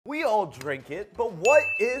We all drink it, but what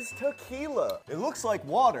is tequila? It looks like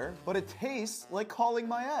water, but it tastes like calling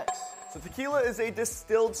my ex. So tequila is a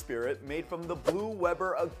distilled spirit made from the blue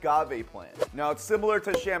Weber agave plant. Now it's similar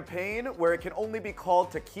to champagne, where it can only be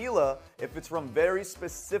called tequila if it's from very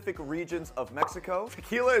specific regions of Mexico.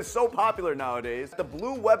 Tequila is so popular nowadays, the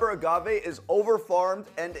blue Weber agave is overfarmed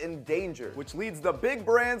and endangered, which leads the big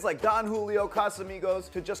brands like Don Julio,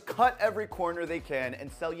 Casamigos to just cut every corner they can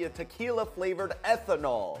and sell you tequila flavored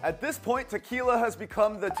ethanol. At this point, tequila has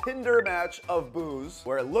become the Tinder match of booze,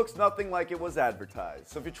 where it looks nothing like it was advertised.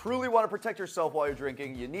 So if you truly want to protect yourself while you're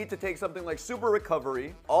drinking, you need to take something like Super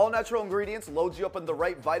Recovery. All natural ingredients loads you up on the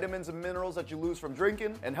right vitamins and minerals that you lose from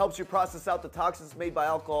drinking and helps you process out the toxins made by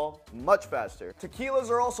alcohol much faster. Tequilas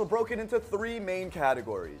are also broken into 3 main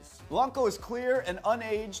categories. Blanco is clear and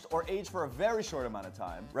unaged or aged for a very short amount of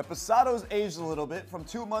time. Reposado is aged a little bit, from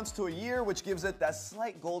 2 months to a year, which gives it that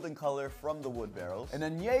slight golden color from the wood barrels. And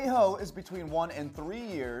then Añejo is between 1 and 3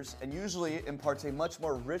 years and usually imparts a much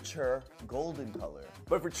more richer golden color.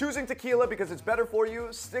 But if you're choosing tequila because it's better for you,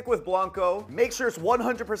 stick with Blanco. Make sure it's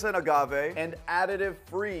 100% agave and additive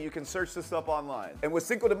free. You can search this up online. And with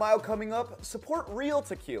Cinco de Mayo coming up, support real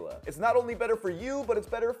tequila. It's not only better for you, but it's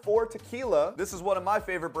better for tequila. This is one of my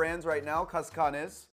favorite brands right now, Cascanes.